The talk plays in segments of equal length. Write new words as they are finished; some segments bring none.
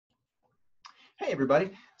Hey everybody,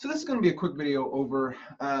 so this is going to be a quick video over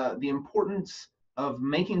the importance of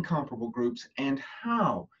making comparable groups and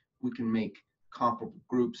how we can make comparable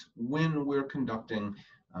groups when we're conducting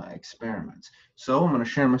experiments. So I'm going to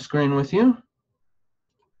share my screen with you.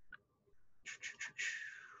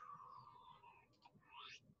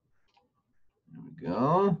 There we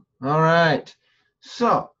go. All right,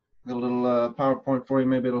 so got a little PowerPoint for you,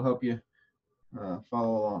 maybe it'll help you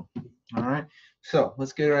follow along. All right, so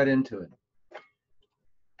let's get right into it.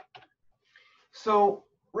 So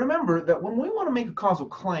remember that when we want to make a causal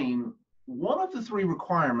claim, one of the three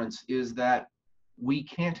requirements is that we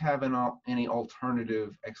can't have any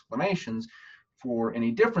alternative explanations for any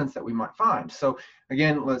difference that we might find. So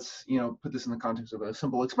again, let's put this in the context of a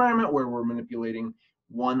simple experiment where we're manipulating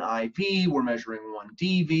one IV, we're measuring one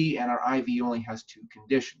DV, and our IV only has two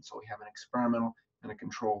conditions. So we have an experimental and a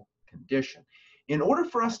control condition. In order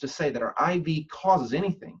for us to say that our IV causes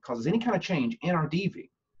any kind of change in our DV,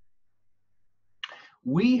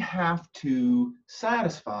 we have to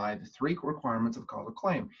satisfy the three requirements of the causal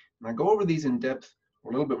claim. And I go over these in depth, or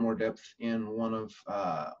a little bit more depth, in one of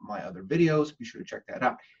my other videos. Be sure to check that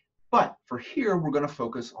out. But for here, we're going to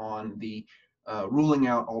focus on the ruling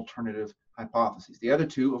out alternative hypotheses. The other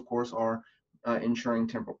two, of course, are ensuring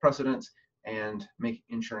temporal precedence and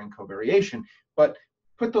ensuring covariation. But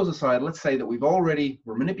put those aside. Let's say that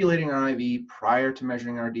we're manipulating our IV prior to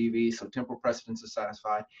measuring our DV, so temporal precedence is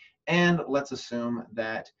satisfied. And let's assume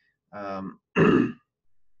that the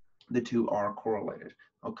two are correlated.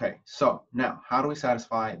 Okay, so now how do we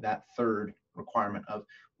satisfy that third requirement of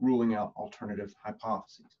ruling out alternative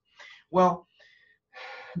hypotheses? Well,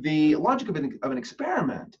 the logic of an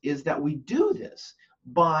experiment is that we do this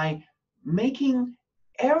by making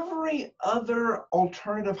every other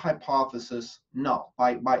alternative hypothesis null,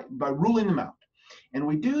 by ruling them out. And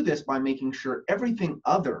we do this by making sure everything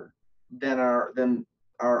other than our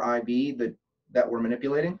IV that we're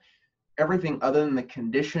manipulating, everything other than the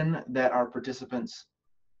condition that our participants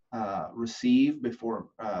receive before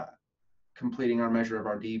completing our measure of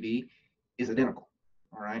our DV is identical.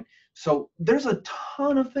 All right. So there's a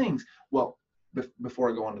ton of things. Well,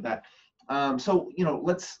 before I go on to that, so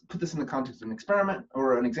let's put this in the context of an experiment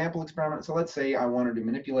or an example experiment. So let's say I wanted to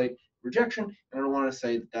manipulate rejection, and I wanted to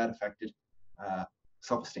say that affected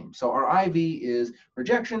self-esteem. So our IV is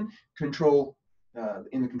rejection, control.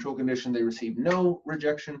 In the control condition, they receive no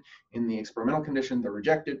rejection. In the experimental condition, they're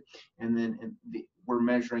rejected. And then we're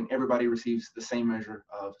measuring, everybody receives the same measure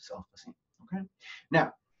of self-esteem. Okay.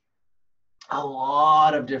 Now, a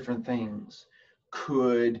lot of different things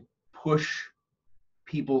could push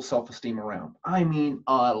people's self-esteem around. I mean,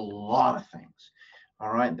 a lot of things.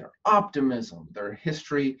 All right. Their optimism, their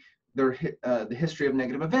history, the history of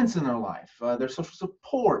negative events in their life, their social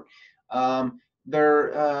support,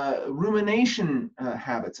 their rumination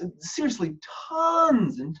habits. Seriously,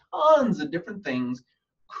 tons and tons of different things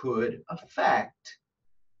could affect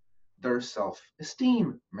their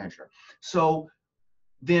self-esteem measure. So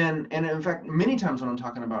then, and in fact, many times when I'm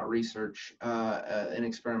talking about research and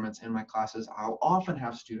experiments in my classes, I'll often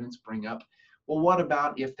have students bring up, well, what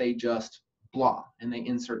about if they just blah and they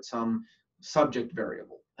insert some subject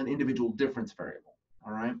variable, an individual difference variable,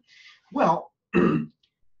 all right? Well,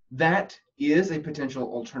 that is a potential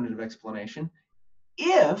alternative explanation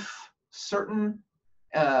if certain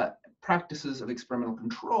practices of experimental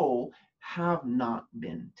control have not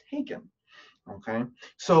been taken. Okay,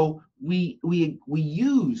 so we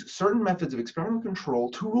use certain methods of experimental control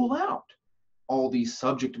to rule out all these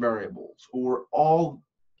subject variables or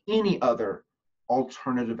any other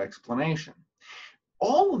alternative explanation.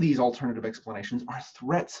 All of these alternative explanations are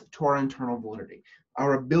threats to our internal validity,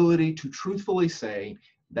 our ability to truthfully say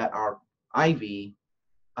that our IV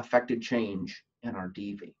affected change in our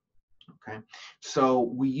DV. Okay, so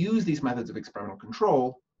we use these methods of experimental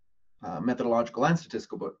control, methodological and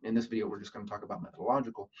statistical, but in this video we're just going to talk about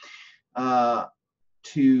methodological,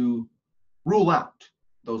 to rule out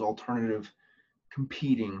those alternative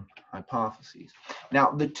competing hypotheses.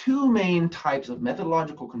 Now, the two main types of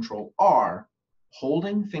methodological control are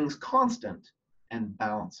holding things constant and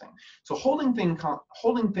balancing. So holding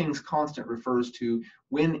things constant refers to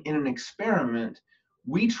when in an experiment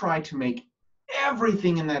we try to make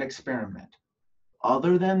everything in that experiment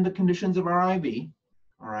other than the conditions of our IV,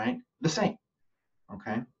 all right, the same.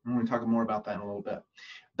 Okay, I'm going to talk more about that in a little bit.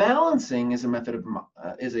 Balancing is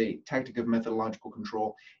a tactic of methodological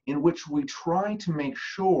control in which we try to make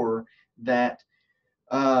sure that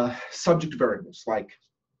subject variables, like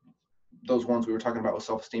those ones we were talking about with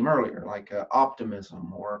self-esteem earlier, like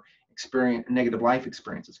optimism or negative life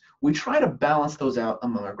experiences, we try to balance those out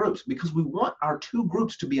among our groups because we want our two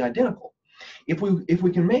groups to be identical. If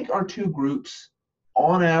we can make our two groups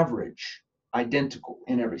on average identical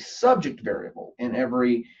in every subject variable, in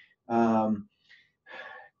every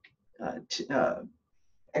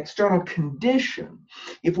external condition,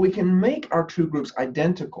 if we can make our two groups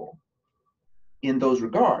identical in those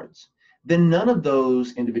regards, then none of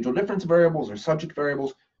those individual difference variables or subject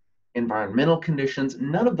variables, environmental conditions,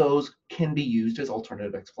 none of those can be used as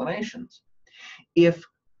alternative explanations. If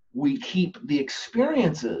we keep the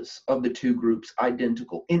experiences of the two groups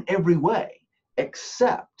identical in every way,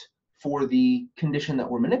 except for the condition that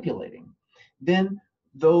we're manipulating, then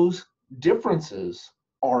those differences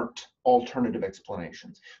aren't alternative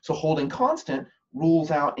explanations. So holding constant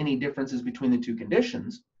rules out any differences between the two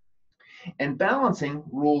conditions, and balancing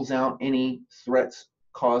rules out any threats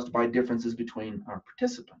caused by differences between our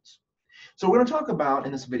participants. So we're going to talk about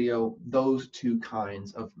in this video those two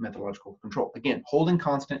kinds of methodological control. Again, holding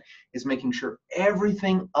constant is making sure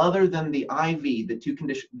everything other than the IV,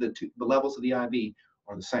 the levels of the IV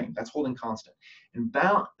are the same. That's holding constant. And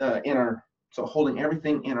so holding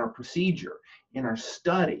everything in our procedure, in our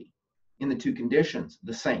study, in the two conditions,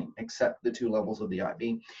 the same, except the two levels of the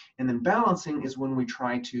IV. And then balancing is when we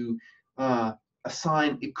try to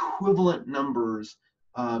assign equivalent numbers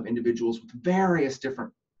of individuals with various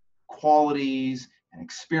different qualities and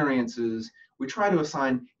experiences. We try to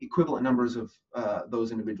assign equivalent numbers of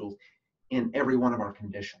those individuals in every one of our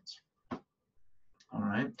conditions. All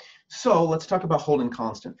right, so let's talk about holding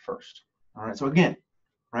constant first. All right, so again,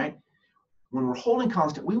 right, when we're holding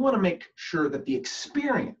constant, we want to make sure that the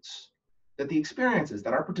experiences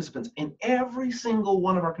that our participants in every single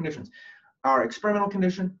one of our conditions, our experimental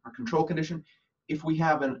condition, our control condition, if we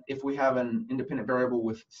have an independent variable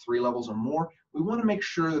with 3 levels or more, we want to make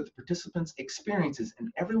sure that the participants' experiences in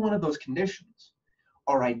every one of those conditions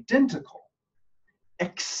are identical,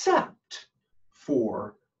 except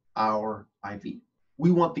for our IV.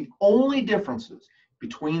 We want the only differences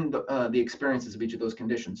between the experiences of each of those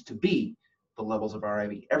conditions to be the levels of our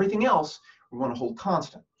IV. Everything else we want to hold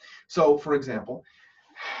constant. So, for example,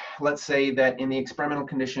 let's say that in the experimental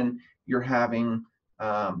condition, you're having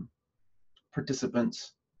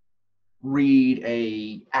participants read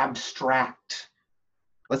a abstract.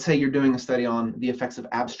 Let's say you're doing a study on the effects of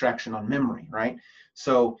abstraction on memory, right?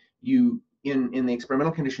 So you in the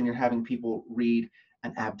experimental condition, you're having people read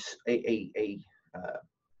an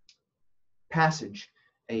passage,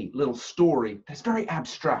 a little story that's very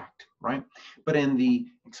abstract, right? But in the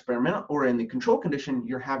experimental or in the control condition,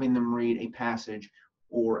 you're having them read a passage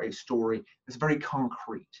or a story that's very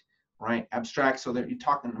concrete, right? Abstract, so that you're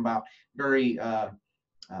talking about very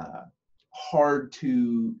hard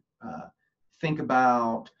to think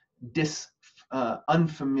about,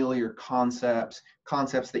 unfamiliar concepts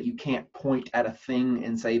that you can't point at a thing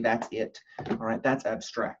and say that's it. All right, that's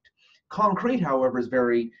abstract. Concrete, however, is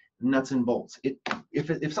very nuts and bolts.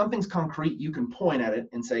 If something's concrete, you can point at it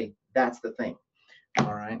and say that's the thing.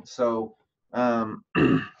 All right, so I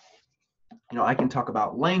can talk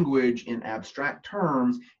about language in abstract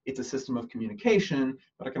terms. It's a system of communication,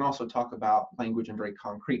 but I can also talk about language in very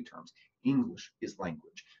concrete terms. English is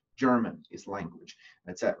language, German is language,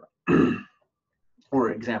 etc.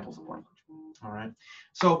 Or examples of language. All right,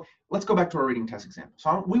 so let's go back to our reading test example.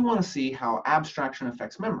 So we want to see how abstraction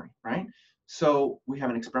affects memory, right? So we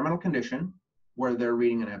have an experimental condition where they're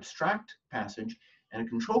reading an abstract passage and a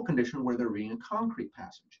control condition where they're reading a concrete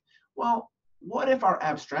passage. Well, what if our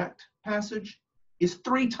abstract passage is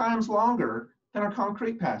 3 times longer than our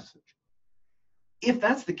concrete passage? If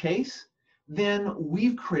that's the case, then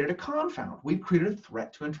we've created a confound. We've created a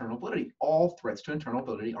threat to internal validity. All threats to internal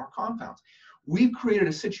validity are confounds. We've created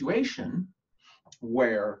a situation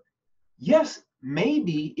where, yes,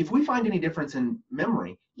 maybe if we find any difference in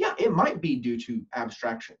memory, yeah, it might be due to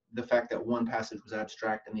abstraction, the fact that one passage was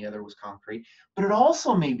abstract and the other was concrete, but it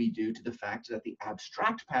also may be due to the fact that the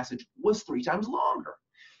abstract passage was 3 times longer.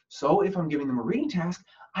 So if I'm giving them a reading task,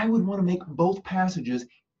 I would want to make both passages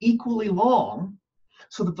equally long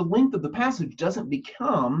so that the length of the passage doesn't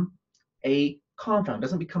become a confound,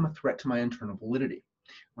 doesn't become a threat to my internal validity.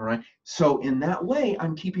 All right, so in that way,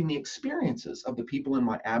 I'm keeping the experiences of the people in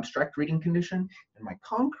my abstract reading condition and my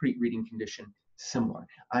concrete reading condition similar.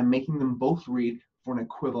 I'm making them both read for an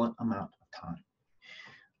equivalent amount of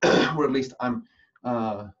time, or at least I'm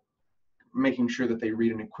making sure that they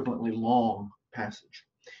read an equivalently long passage.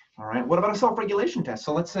 All right, what about a self-regulation test?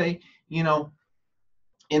 So let's say, in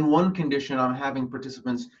one condition, I'm having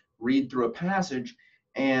participants read through a passage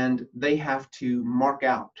and they have to mark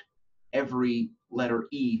out every letter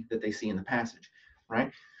E that they see in the passage,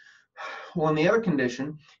 right? Well, in the other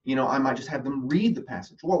condition, I might just have them read the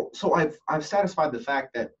passage. Well, so I've satisfied the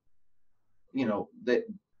fact that you know, that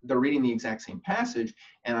they're reading the exact same passage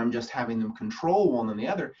and I'm just having them control one than the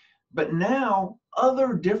other. But now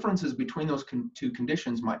other differences between those two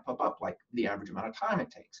conditions might pop up, like the average amount of time it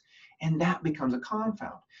takes. And that becomes a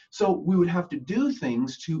confound. So we would have to do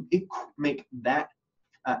things to make that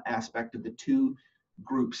aspect of the two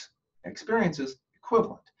groups' experiences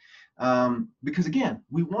equivalent. Because again,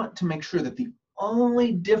 we want to make sure that the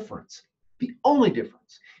only difference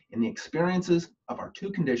in the experiences of our two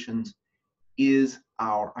conditions is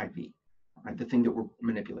our IV, right? The thing that we're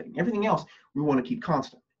manipulating. Everything else we want to keep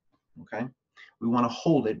constant, okay? We want to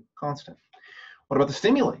hold it constant. What about the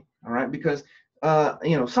stimuli, all right? Because,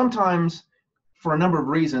 you know, sometimes for a number of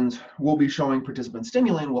reasons, we'll be showing participants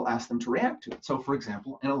stimuli and we'll ask them to react to it. So for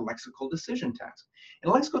example, in a lexical decision task. In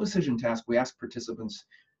a lexical decision task, we ask participants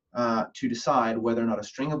to decide whether or not a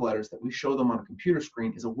string of letters that we show them on a computer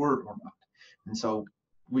screen is a word or not. And so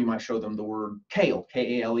we might show them the word kale,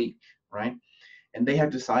 K-A-L-E, right? And they have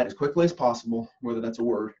to decide as quickly as possible whether that's a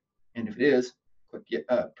word. And if it is,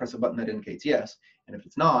 press a button that indicates yes. And if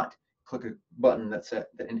it's not, click a button that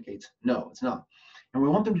indicates no, it's not. And we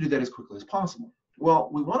want them to do that as quickly as possible. Well,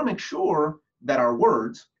 we want to make sure that our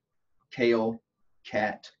words, kale,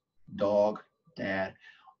 cat, dog, dad,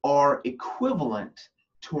 are equivalent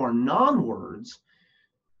to our non-words,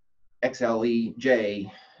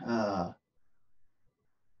 XLE,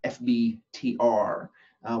 FBTR.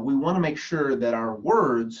 We want to make sure that our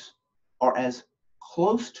words are as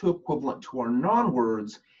close to equivalent to our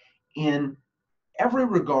non-words in every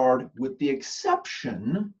regard, with the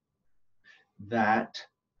exception that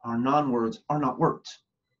our non-words are not words,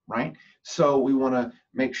 right? So we want to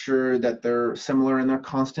make sure that they're similar in their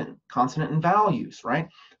consonant and values, right?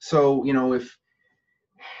 So, you know, if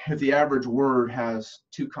the average word has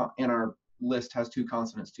in our list has 2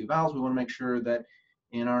 consonants, 2 vowels, we want to make sure that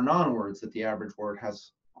in our non-words that the average word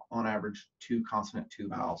has on average 2 consonant, 2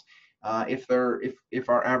 vowels. If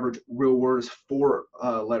our average real word is 4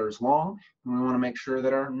 letters long, we want to make sure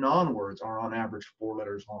that our non-words are on average 4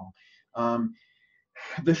 letters long.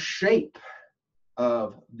 The shape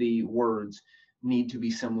of the words need to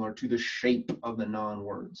be similar to the shape of the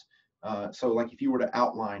non-words. So like if you were to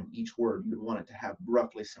outline each word, you would want it to have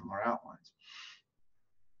roughly similar outlines.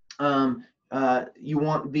 You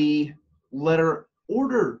want the letter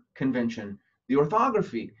order convention, the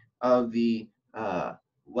orthography of the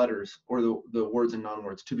letters or the words and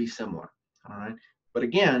non-words to be similar, all right? But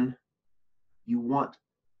again, you want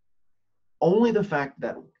only the fact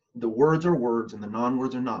that the words are words and the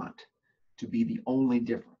non-words are not to be the only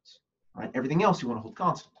difference, right? Everything else you want to hold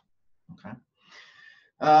constant, okay?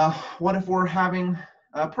 What if we're having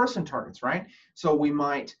person targets, right? So we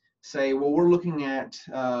might say, well, we're looking at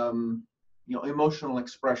you know, emotional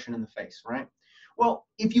expression in the face, right? Well,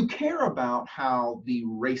 if you care about how the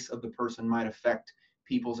race of the person might affect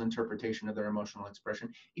people's interpretation of their emotional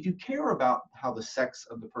expression, if you care about how the sex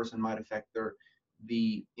of the person might affect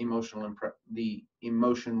the emotion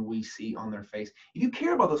we see on their face, if you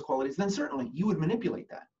care about those qualities, then certainly you would manipulate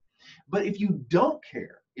that. But if you don't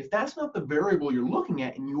care, if that's not the variable you're looking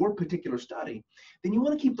at in your particular study, then you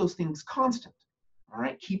want to keep those things constant. All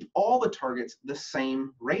right, keep all the targets the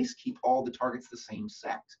same race, keep all the targets the same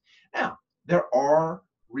sex. Now, there are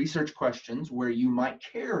research questions where you might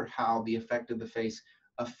care how the effect of the face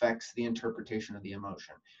affects the interpretation of the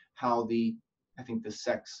emotion,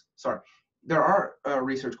 there are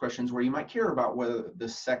research questions where you might care about whether the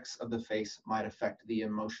sex of the face might affect the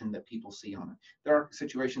emotion that people see on it. There are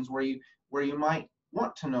situations where you might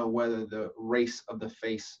want to know whether the race of the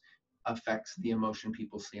face affects the emotion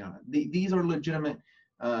people see on it. These are legitimate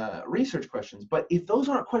research questions, but if those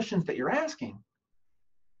aren't questions that you're asking,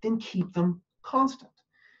 then keep them constant.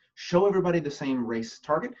 Show everybody the same race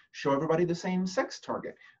target, show everybody the same sex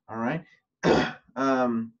target, all right?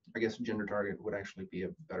 I guess gender target would actually be a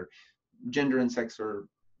better. Gender and sex are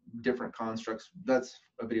different constructs. That's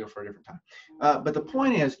a video for a different time. But the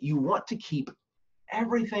point is, you want to keep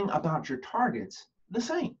everything about your targets the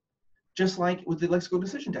same. Just like with the lexical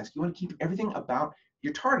decision task, you want to keep everything about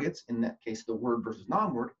your targets, in that case, the word versus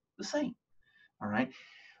non-word, the same, all right?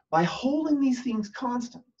 By holding these things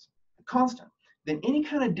constant, then any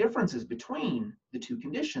kind of differences between the two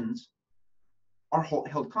conditions are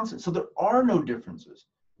held constant. So there are no differences.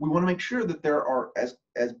 We want to make sure that there are,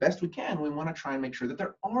 as best we can, we want to try and make sure that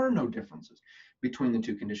there are no differences between the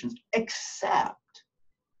two conditions, except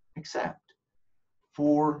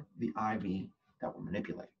for the IV that we're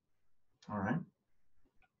manipulating. All right.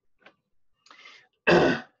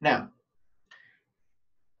 Now,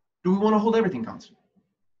 do we want to hold everything constant?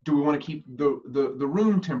 Do we want to keep the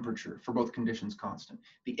room temperature for both conditions constant?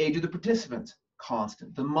 The age of the participants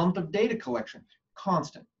constant. The month of data collection,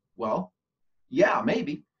 constant. Well, yeah,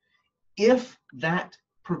 maybe, if that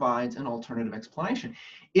provides an alternative explanation.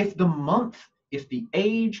 If the month, if the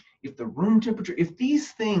age, if the room temperature, if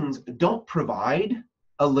these things don't provide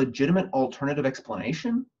a legitimate alternative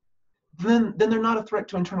explanation, then they're not a threat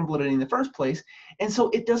to internal validity in the first place. And so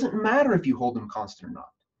it doesn't matter if you hold them constant or not.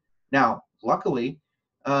 Now, luckily,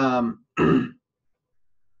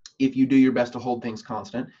 if you do your best to hold things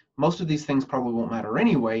constant, most of these things probably won't matter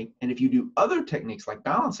anyway. And if you do other techniques like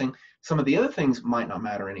balancing, some of the other things might not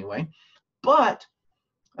matter anyway. But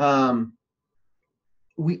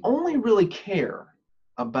we only really care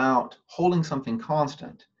about holding something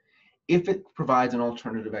constant if it provides an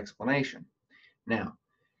alternative explanation. Now,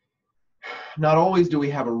 not always do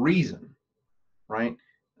we have a reason, right,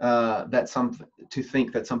 to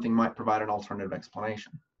think that something might provide an alternative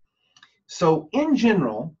explanation. So in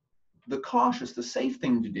general, the cautious, the safe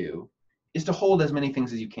thing to do is to hold as many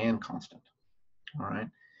things as you can constant, all right?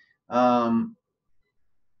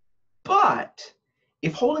 But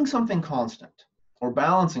if holding something constant or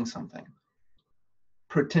balancing something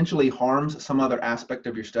potentially harms some other aspect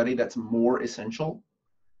of your study that's more essential,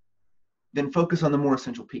 then focus on the more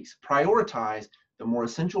essential piece. Prioritize the more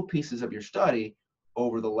essential pieces of your study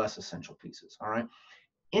over the less essential pieces, all right?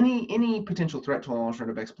 Any potential threat to an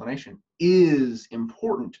alternative explanation is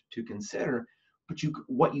important to consider, but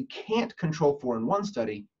what you can't control for in one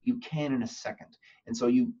study, you can in a second. And so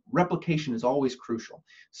replication is always crucial.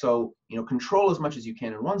 So, control as much as you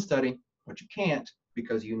can in one study, but you can't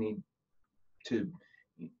because you need to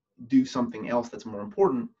do something else that's more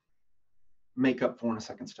important, make up for in a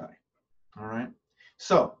second study. All right.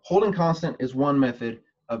 So holding constant is one method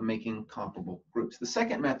of making comparable groups. The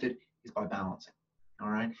second method is by balancing. All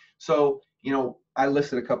right. So, I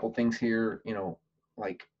listed a couple things here,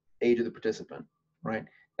 like age of the participant, right?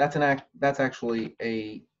 That's actually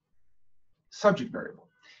a subject variable.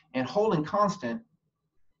 And holding constant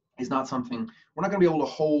is not something, we're not going to be able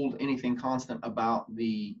to hold anything constant about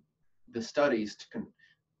the studies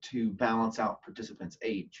to balance out participants'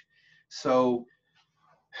 age. So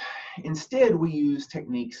instead, we use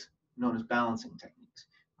techniques known as balancing techniques.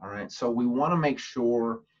 All right. So we want to make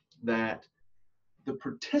sure that the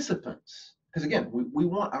participants, because again, we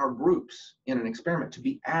want our groups in an experiment to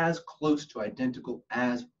be as close to identical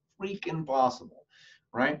as freaking possible,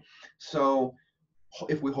 right? So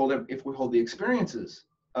if we hold the experiences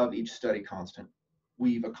of each study constant,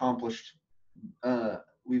 we've accomplished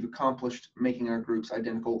making our groups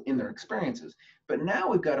identical in their experiences. But now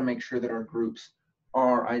we've got to make sure that our groups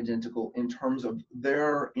are identical in terms of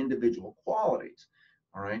their individual qualities,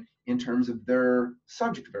 all right, in terms of their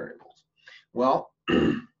subject variables. Well,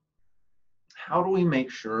 how do we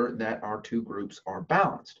make sure that our two groups are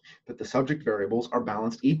balanced, that the subject variables are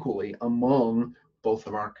balanced equally among both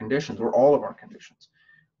of our conditions or all of our conditions?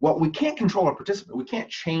 Well, we can't control our participants. We can't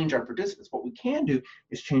change our participants. What we can do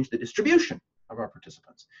is change the distribution of our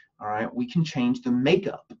participants, all right? We can change the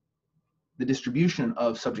makeup, the distribution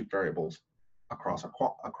of subject variables across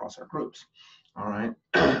our groups, all right?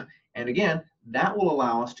 And again, that will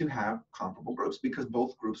allow us to have comparable groups because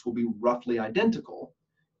both groups will be roughly identical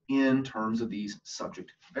in terms of these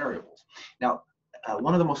subject variables. Now,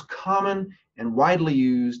 one of the most common and widely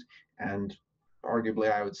used, and arguably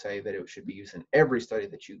I would say that it should be used in every study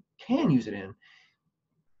that you can use it in,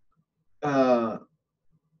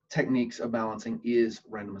 techniques of balancing is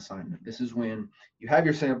random assignment. This is when you have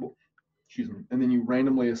your sample, and then you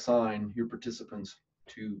randomly assign your participants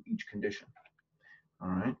to each condition. All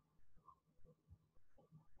right.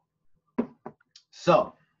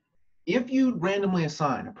 So if you randomly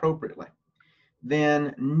assign appropriately,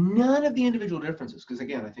 then none of the individual differences, because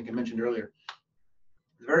again, I think I mentioned earlier,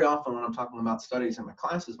 very often when I'm talking about studies in my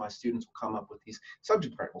classes, my students will come up with these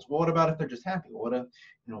subject variables. Well, what about if they're just happy? What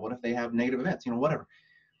if they have negative events? Whatever.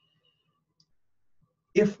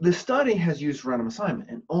 If the study has used random assignment,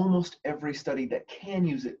 and almost every study that can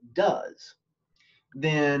use it does,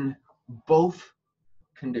 then both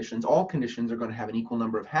conditions, all conditions, are going to have an equal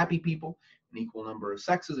number of happy people, an equal number of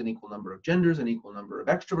sexes, an equal number of genders, an equal number of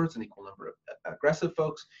extroverts, an equal number of aggressive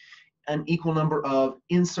folks, an equal number of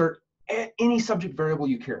insert any subject variable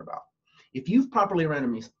you care about. If you've properly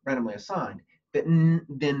randomly assigned, then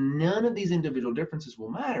none of these individual differences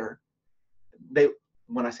will matter.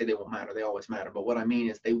 When I say they won't matter, they always matter. But what I mean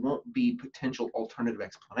is they won't be potential alternative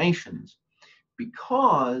explanations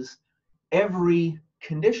because every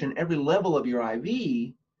condition, every level of your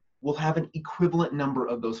IV will have an equivalent number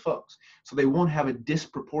of those folks. So they won't have a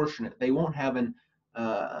disproportionate, they won't have an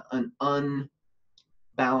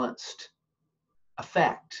unbalanced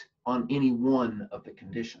effect on any one of the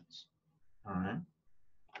conditions. All right.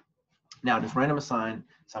 Now, does random assignment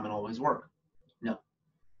always work? No.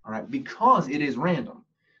 All right, because it is random.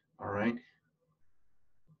 All right.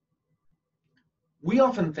 We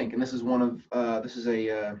often think, and this is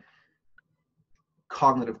a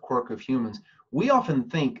cognitive quirk of humans. We often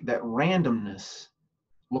think that randomness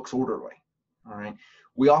looks orderly. All right.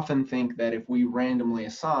 We often think that if we randomly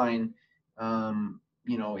assign,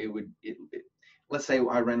 you know, let's say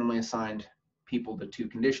I randomly assigned people to two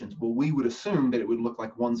conditions. Well, we would assume that it would look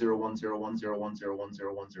like 1 0 1 0 1 0 1 0 1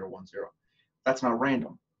 0 1 0 1 0. That's not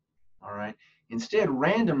random. All right. Instead,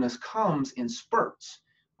 randomness comes in spurts.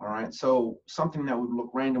 All right. So something that would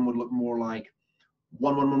look random would look more like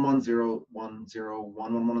 1 1 1 1 0 1 0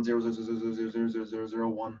 1 1 1 0 0 0 0 0 0 0 0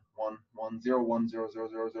 1 1 1 0 1 0 0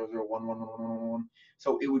 0 0 0 1 1 1 1 1.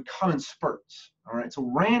 So it would come in spurts. All right. So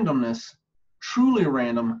randomness, truly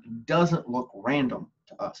random, doesn't look random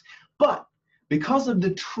to us. But because of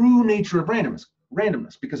the true nature of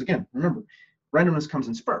randomness, because again, remember, randomness comes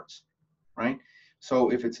in spurts, right? So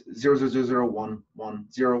if it's 0 0 0 0 1 1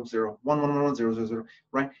 0 0 1 1 1 1 0 0 0,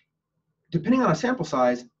 right? Depending on a sample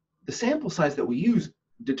size, the sample size that we use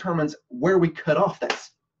determines where we cut off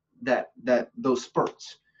those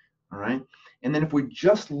spurts. All right. And then if we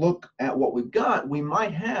just look at what we've got, we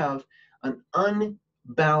might have an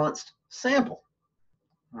unbalanced sample.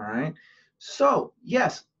 All right. So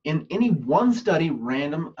yes, in any one study,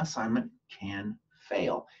 random assignment can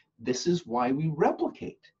fail. This is why we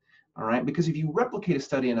replicate. All right. Because if you replicate a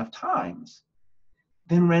study enough times,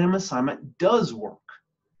 then random assignment does work.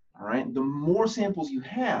 All right. The more samples you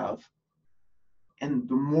have, and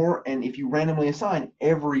if you randomly assign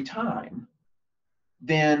every time,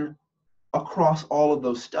 then across all of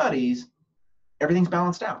those studies, everything's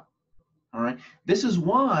balanced out. All right. This is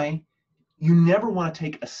why you never want to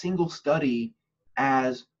take a single study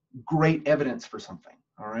as great evidence for something.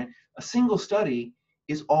 All right. A single study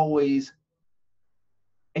is always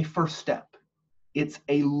a first step. It's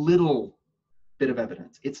a little bit of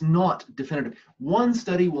evidence. It's not definitive. One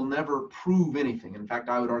study will never prove anything. In fact,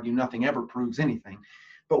 I would argue nothing ever proves anything.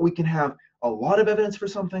 But we can have a lot of evidence for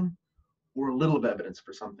something or a little bit of evidence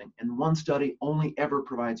for something. And one study only ever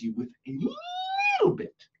provides you with a little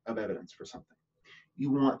bit of evidence for something. You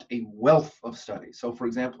want a wealth of studies. So for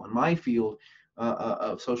example, in my field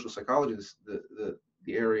of social psychology, the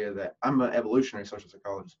area that I'm an evolutionary social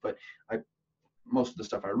psychologist, but most of the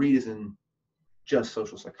stuff I read is in just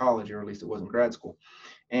social psychology, or at least it was in grad school.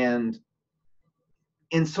 And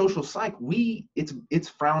in social psych, it's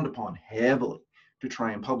frowned upon heavily to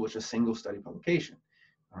try and publish a single study publication,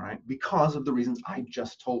 all right, because of the reasons I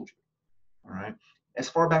just told you, all right. As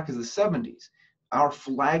far back as the 70s, our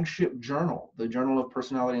flagship journal, the Journal of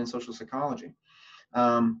Personality and Social Psychology,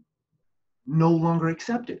 no longer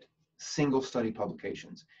accepted single study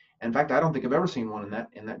publications. In fact, I don't think I've ever seen one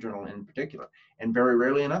in that journal in particular, and very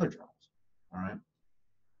rarely in other journals. All right.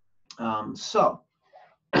 So,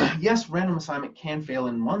 yes, random assignment can fail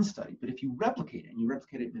in one study, but if you replicate it, and you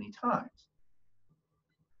replicate it many times,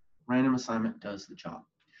 random assignment does the job.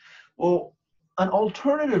 Well, an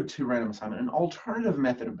alternative to random assignment, an alternative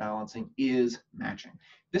method of balancing is matching.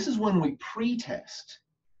 This is when we pre-test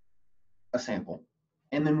a sample,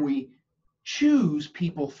 and then we choose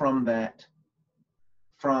people from that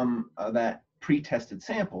pre-tested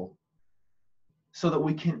sample so that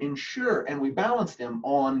we can ensure and we balance them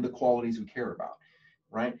on the qualities we care about,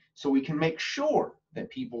 right? So we can make sure that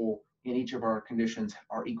people in each of our conditions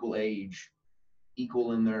are equal age,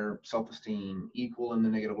 equal in their self-esteem, equal in the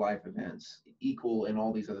negative life events, equal in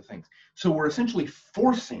all these other things. So we're essentially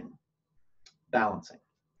forcing balancing,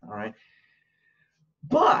 all right?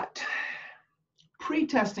 But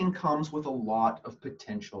pre-testing comes with a lot of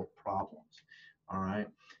potential problems, all right?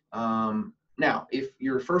 Now, if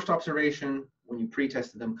your first observation when you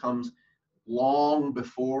pre-tested them comes long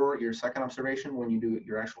before your second observation when you do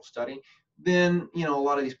your actual study, then, you know, a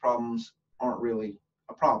lot of these problems aren't really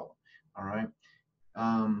a problem, all right?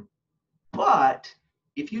 But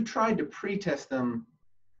if you tried to pre-test them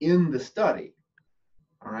in the study,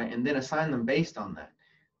 all right, and then assign them based on that,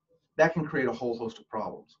 that can create a whole host of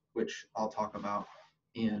problems, which I'll talk about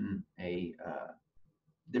in a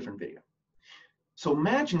different video. So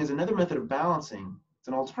matching is another method of balancing. It's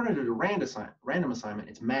an alternative to random assignment.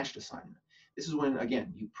 It's matched assignment. This is when,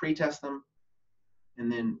 again, you pre-test them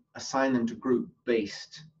and then assign them to group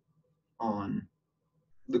based on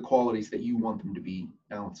the qualities that you want them to be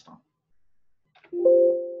balanced on.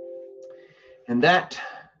 And that,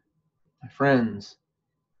 my friends,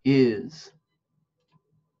 is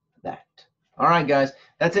that. All right, guys,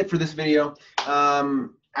 that's it for this video.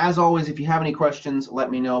 As always, if you have any questions, let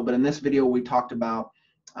me know. But in this video, we talked about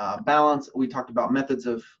Balance, we talked about methods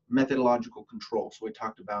of methodological control. So we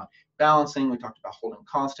talked about balancing, we talked about holding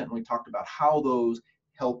constant, and we talked about how those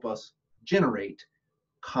help us generate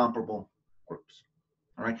comparable groups.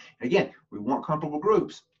 All right. And again, we want comparable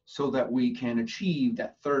groups so that we can achieve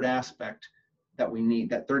that third aspect that we need,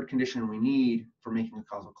 that third condition we need for making a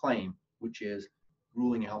causal claim, which is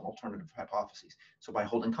ruling out alternative hypotheses. So by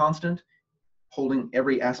holding constant, holding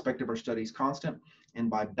every aspect of our studies constant, and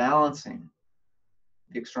by balancing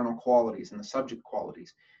the external qualities and the subject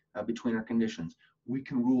qualities between our conditions, we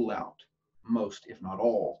can rule out most, if not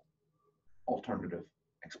all, alternative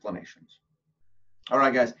explanations. All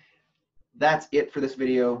right, guys, that's it for this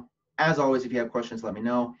video. As always, if you have questions, let me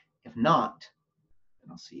know. If not,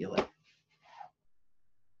 then I'll see you later.